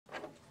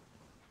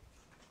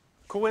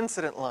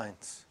coincident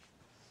lines.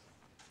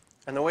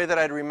 And the way that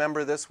I'd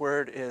remember this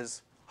word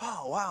is,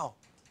 oh, wow,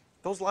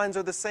 those lines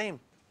are the same.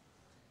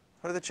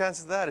 What are the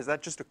chances of that? Is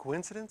that just a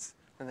coincidence?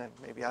 And then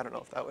maybe, I don't know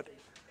if that would.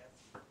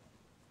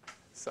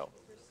 So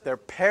they're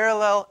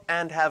parallel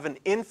and have an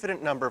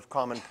infinite number of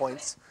common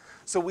points.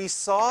 So we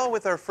saw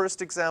with our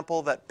first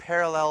example that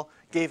parallel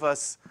gave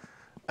us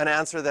an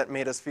answer that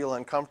made us feel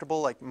uncomfortable,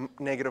 like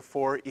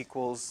 -4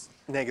 equals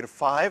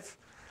 -5.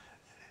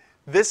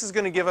 This is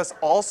going to give us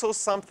also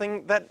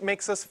something that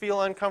makes us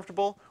feel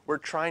uncomfortable. We're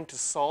trying to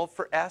solve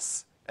for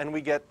s, and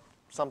we get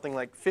something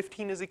like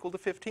 15 is equal to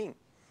 15.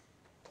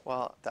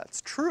 Well,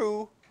 that's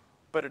true,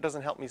 but it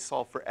doesn't help me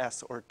solve for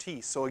s or t.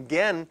 So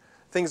again,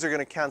 things are going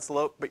to cancel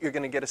out, but you're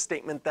going to get a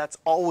statement that's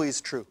always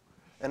true.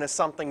 And if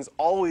something's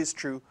always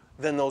true,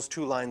 then those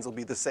two lines will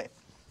be the same.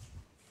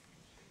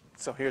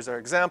 So here's our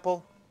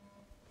example.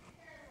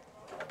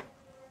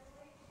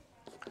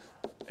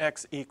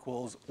 X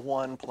equals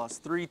 1 plus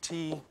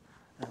 3t,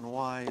 and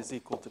y is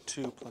equal to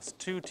 2 plus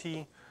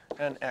 2t,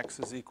 and x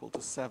is equal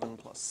to 7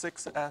 plus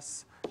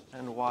 6s,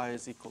 and y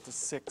is equal to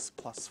 6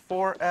 plus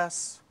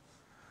 4s.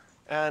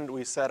 And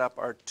we set up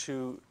our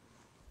two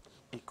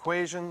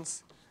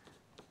equations.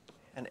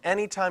 And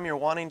anytime you're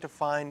wanting to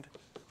find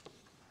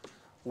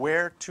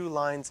where two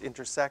lines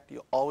intersect,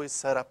 you always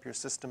set up your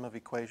system of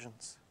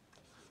equations.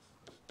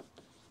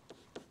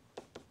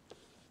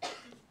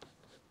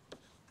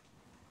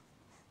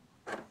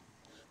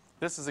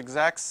 This is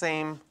exact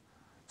same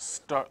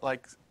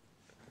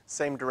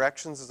same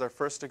directions as our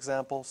first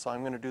example, so I'm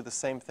going to do the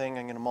same thing.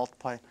 I'm going to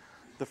multiply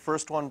the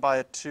first one by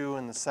a 2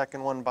 and the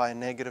second one by a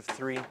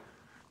 -3,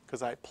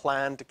 because I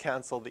plan to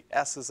cancel the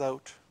s's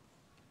out.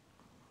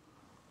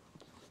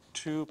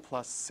 2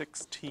 plus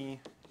 6t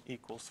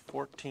equals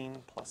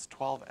 14 plus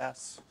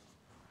 12s,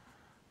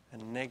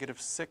 and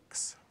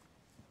 -6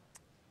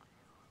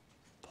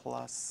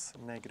 plus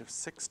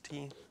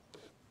 -6t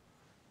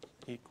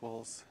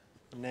equals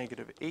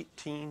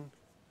 -18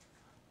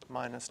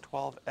 minus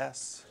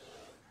 12s.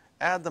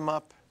 Add them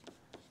up.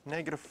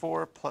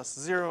 -4 plus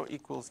 0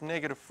 equals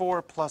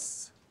 -4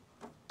 plus,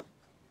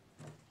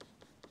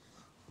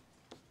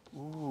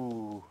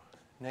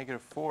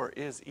 -4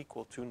 is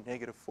equal to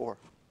 -4.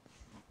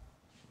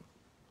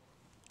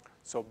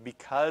 So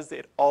because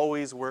it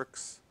always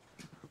works,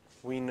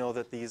 we know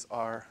that these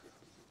are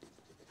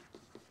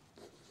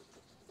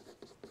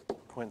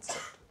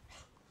coincident.